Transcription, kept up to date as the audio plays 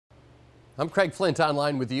I'm Craig Flint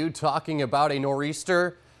online with you talking about a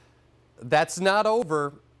nor'easter that's not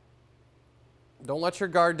over. Don't let your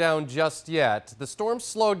guard down just yet. The storm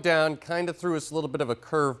slowed down, kind of threw us a little bit of a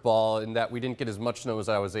curveball in that we didn't get as much snow as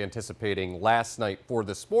I was anticipating last night for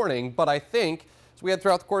this morning. But I think as we head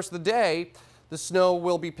throughout the course of the day, the snow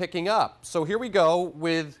will be picking up. So here we go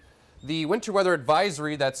with the winter weather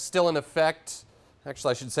advisory that's still in effect.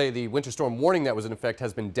 Actually, I should say the winter storm warning that was in effect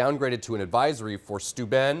has been downgraded to an advisory for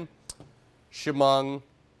Steuben, Chemung,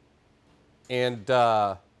 and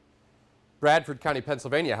Bradford County,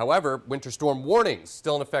 Pennsylvania. However, winter storm warnings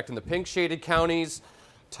still in effect in the pink shaded counties,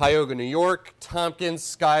 Tioga, New York, Tompkins,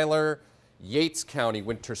 Schuyler, Yates County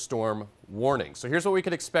winter storm warning. So here's what we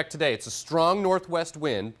can expect today. It's a strong northwest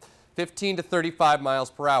wind, 15 to 35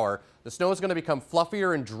 miles per hour. The snow is going to become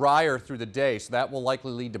fluffier and drier through the day, so that will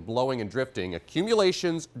likely lead to blowing and drifting.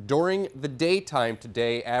 Accumulations during the daytime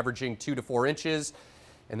today averaging 2 to 4 inches,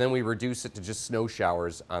 and then we reduce it to just snow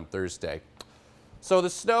showers on Thursday. So the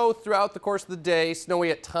snow throughout the course of the day, snowy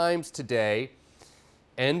at times today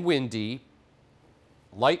and windy.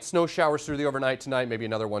 Light snow showers through the overnight tonight, maybe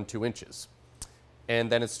another 1-2 inches. And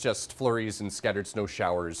then it's just flurries and scattered snow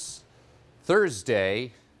showers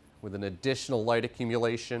Thursday with an additional light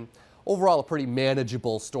accumulation. Overall, a pretty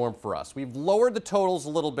manageable storm for us. We've lowered the totals a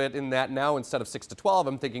little bit in that now instead of 6 to 12,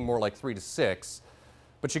 I'm thinking more like 3 to 6.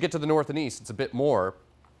 But you get to the north and east, it's a bit more.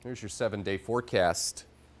 Here's your 7-day forecast.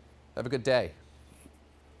 Have a good day.